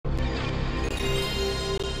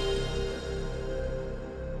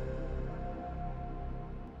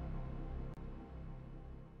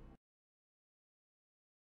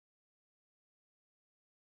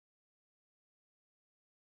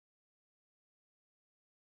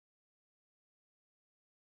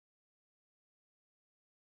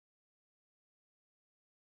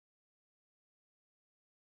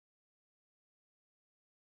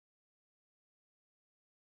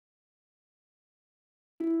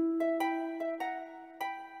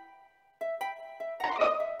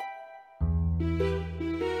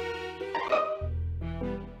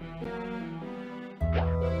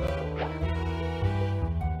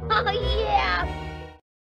Yeah!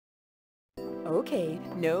 Okay,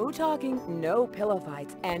 no talking, no pillow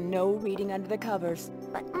fights, and no reading under the covers.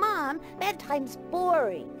 But Mom, bedtime's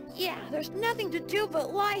boring. Yeah, there's nothing to do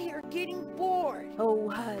but lie here getting bored. Oh,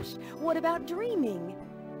 hush. What about dreaming?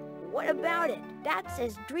 What about it? Dad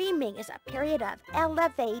says dreaming is a period of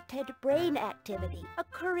elevated brain activity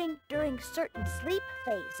occurring during certain sleep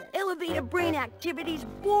phases. Elevated brain activity's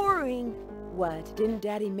boring. What, didn't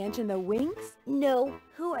Daddy mention the Winks? No,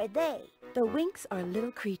 who are they? The Winks are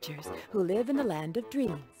little creatures who live in the land of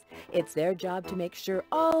dreams. It's their job to make sure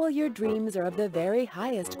all your dreams are of the very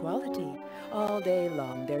highest quality. All day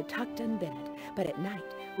long, they're tucked in bed, but at night,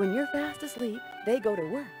 when you're fast asleep, they go to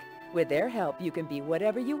work. With their help, you can be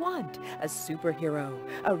whatever you want. A superhero,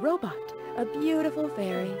 a robot, a beautiful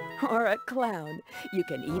fairy, or a clown. You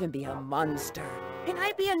can even be a monster. Can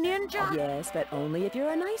I be a ninja? Yes, but only if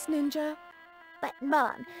you're a nice ninja. But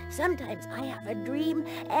Mom, sometimes I have a dream,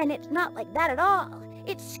 and it's not like that at all.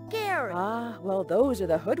 It's scary. Ah, well, those are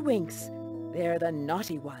the hoodwinks. They're the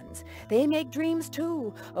naughty ones. They make dreams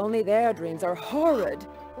too, only their dreams are horrid.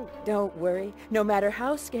 Don't worry, no matter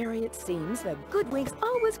how scary it seems, the good winks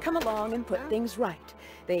always come along and put things right.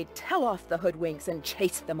 They tell off the hoodwinks and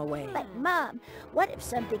chase them away. But Mom, what if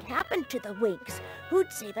something happened to the Winks?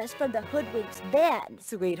 Who'd save us from the hoodwinks then?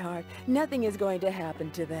 Sweetheart, nothing is going to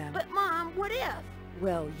happen to them. But Mom, what if?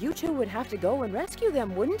 Well, you two would have to go and rescue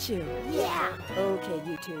them, wouldn't you? Yeah. Okay,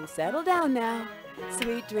 you two, settle down now.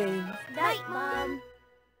 Sweet dreams. Night, Mom.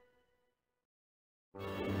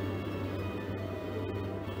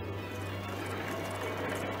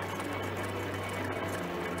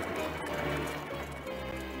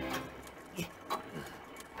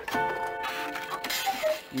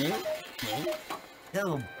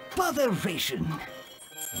 Oh, botheration!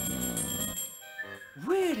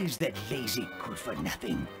 Where is that lazy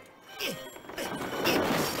good-for-nothing?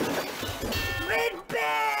 Red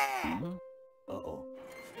Bear! Uh-oh.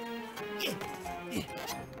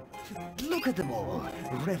 Look at them all,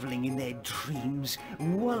 reveling in their dreams,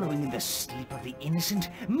 wallowing in the sleep of the innocent,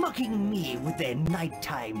 mocking me with their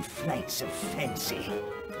nighttime flights of fancy.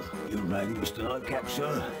 You rang, Mr. Nightcap,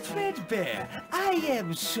 sir? Threadbare, I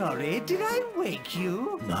am sorry. Did I wake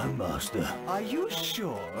you? No, master. Are you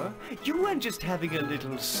sure? You weren't just having a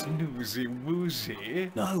little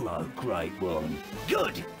snoozy-woozy? No, a great one.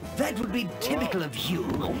 Good. That would be typical of you,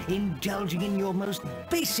 indulging in your most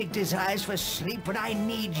basic desires for sleep when I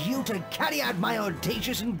need you to carry out my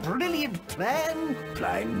audacious and brilliant plan.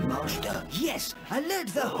 Plan, master? Yes, alert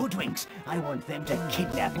the hoodwinks. I want them to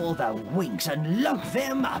kidnap all the winks and lock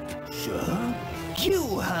them up. Sure?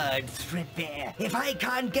 You heard, Threadbare. If I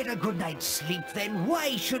can't get a good night's sleep, then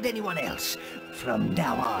why should anyone else? From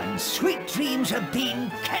now on, sweet dreams have been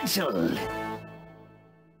cancelled.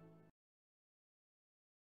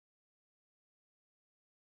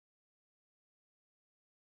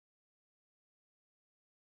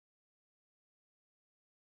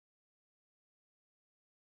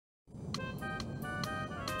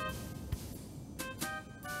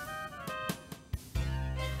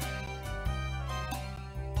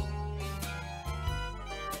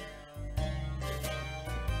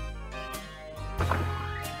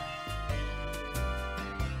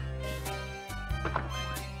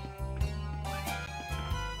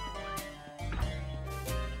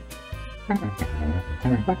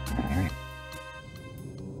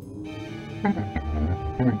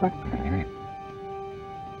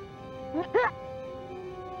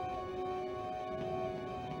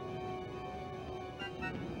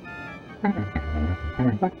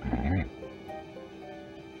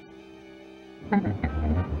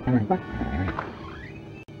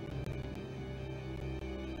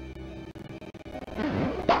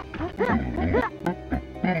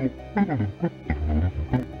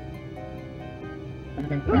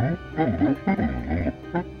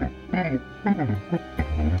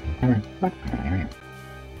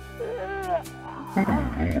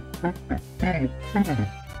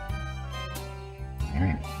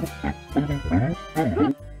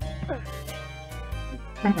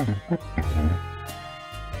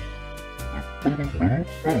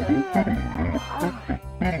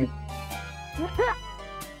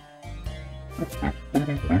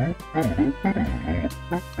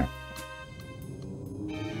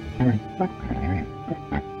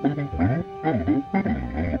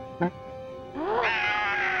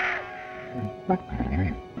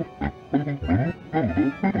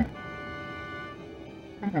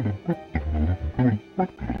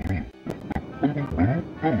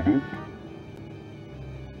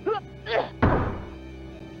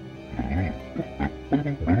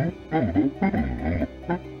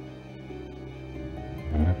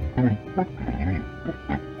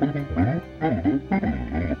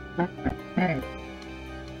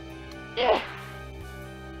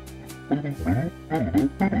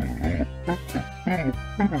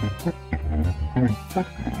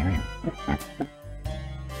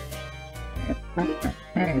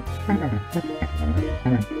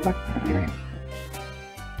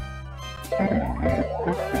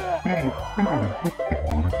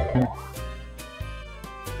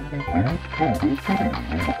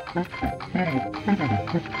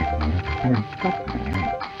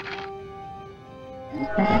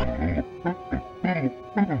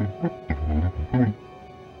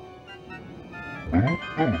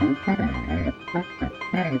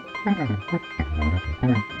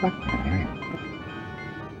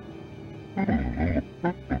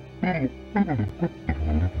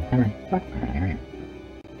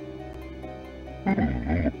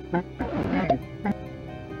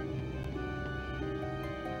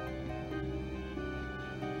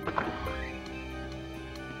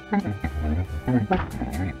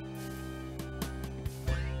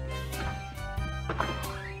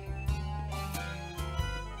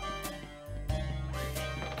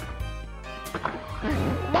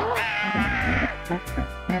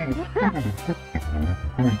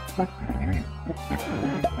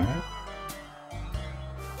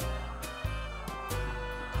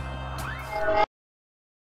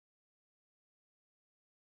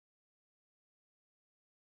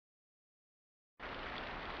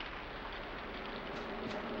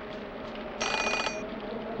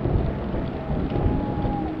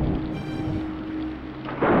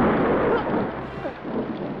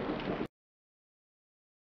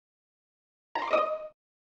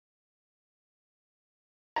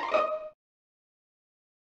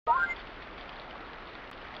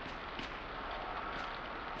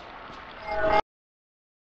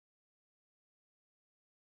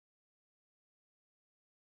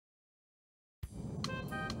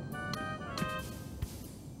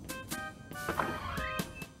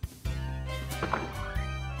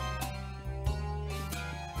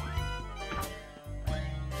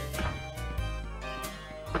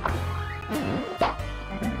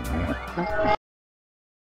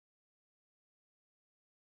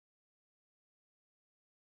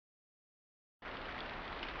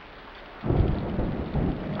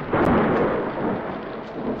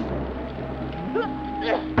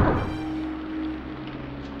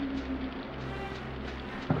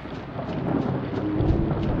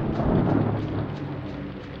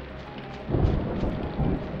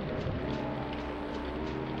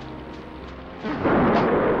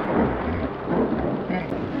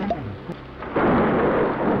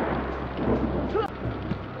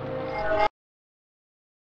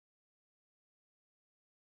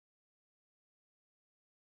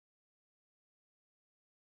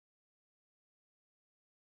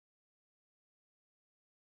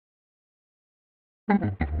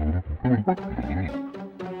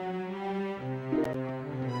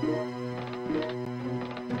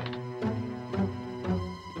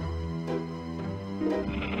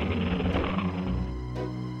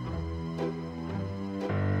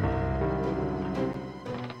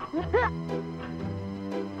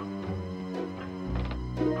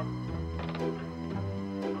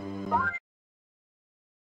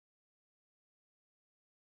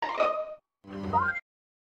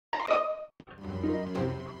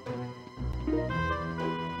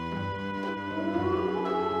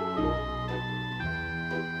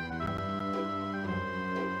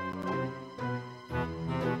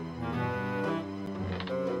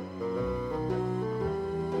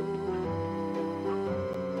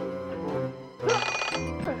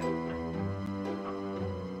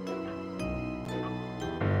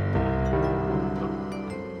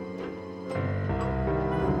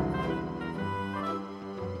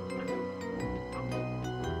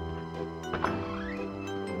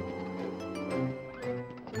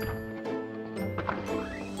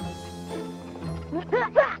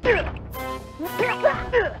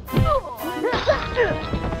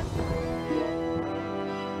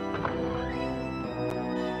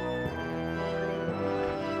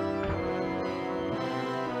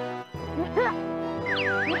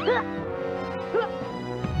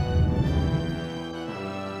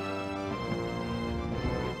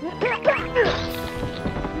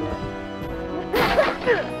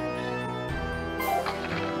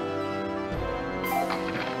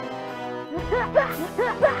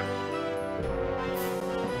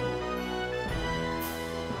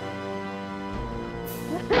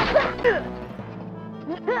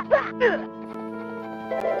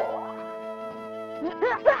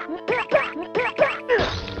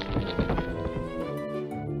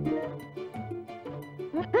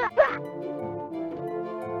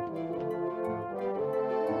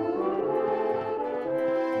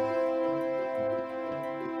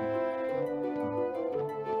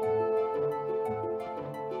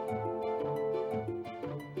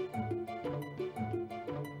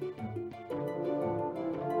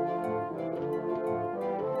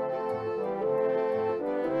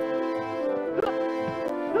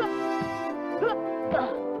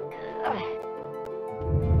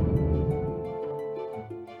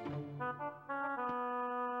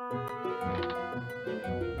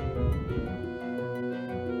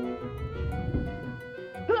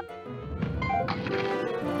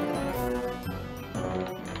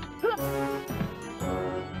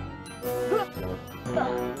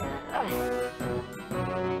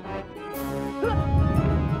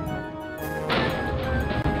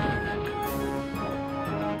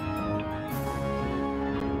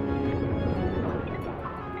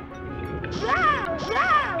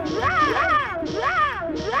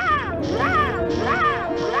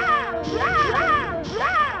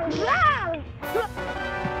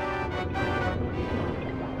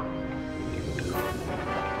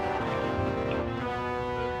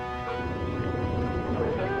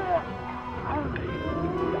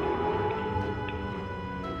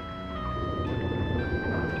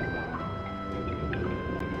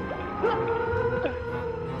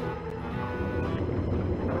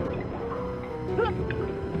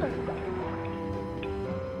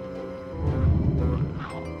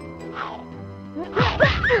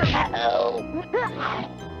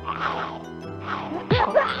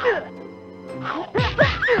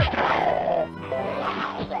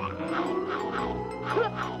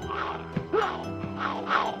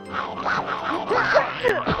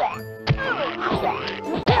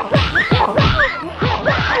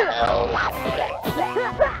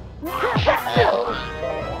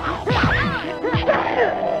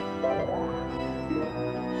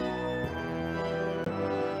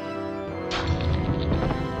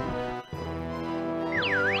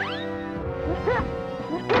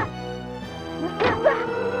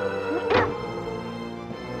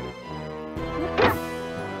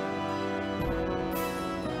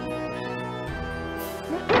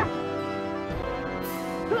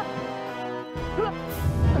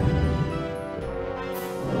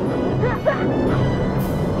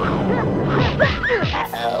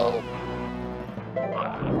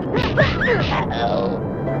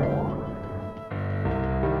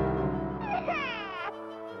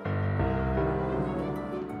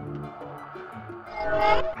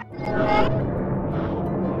 Uh-oh.